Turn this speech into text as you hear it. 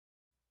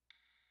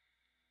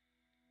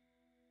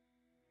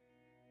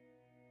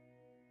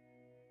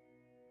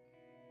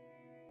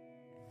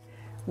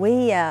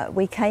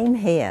We came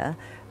here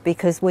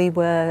because we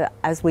were,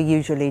 as we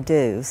usually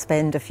do,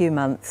 spend a few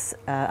months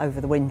over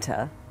the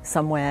winter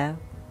somewhere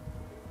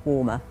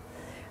warmer.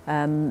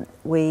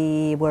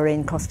 We were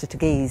in Costa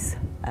Teguise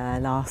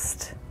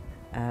last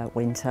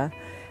winter,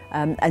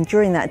 and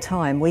during that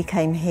time we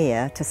came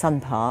here to Sun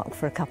Park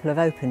for a couple of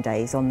open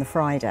days on the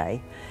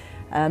Friday.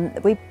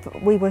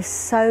 We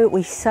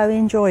so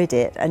enjoyed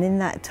it, and in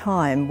that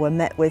time were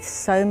met with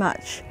so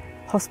much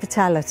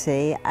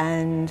hospitality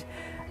and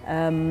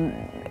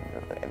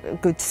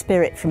good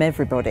spirit from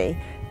everybody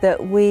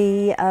that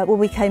we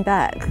came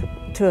back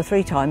 2 or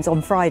 3 times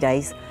on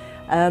Fridays.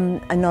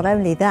 And not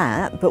only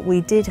that, but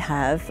we did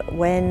have,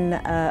 when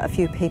a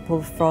few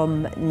people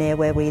from near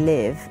where we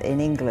live in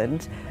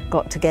England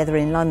got together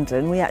in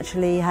London, we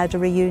actually had a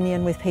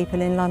reunion with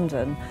people in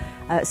London.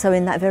 So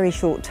in that very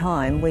short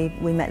time we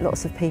met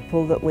lots of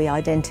people that we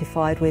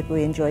identified with,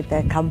 we enjoyed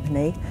their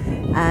company,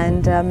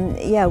 and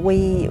yeah,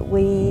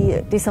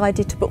 we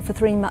decided to book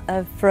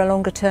for a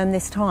longer term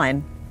this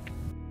time.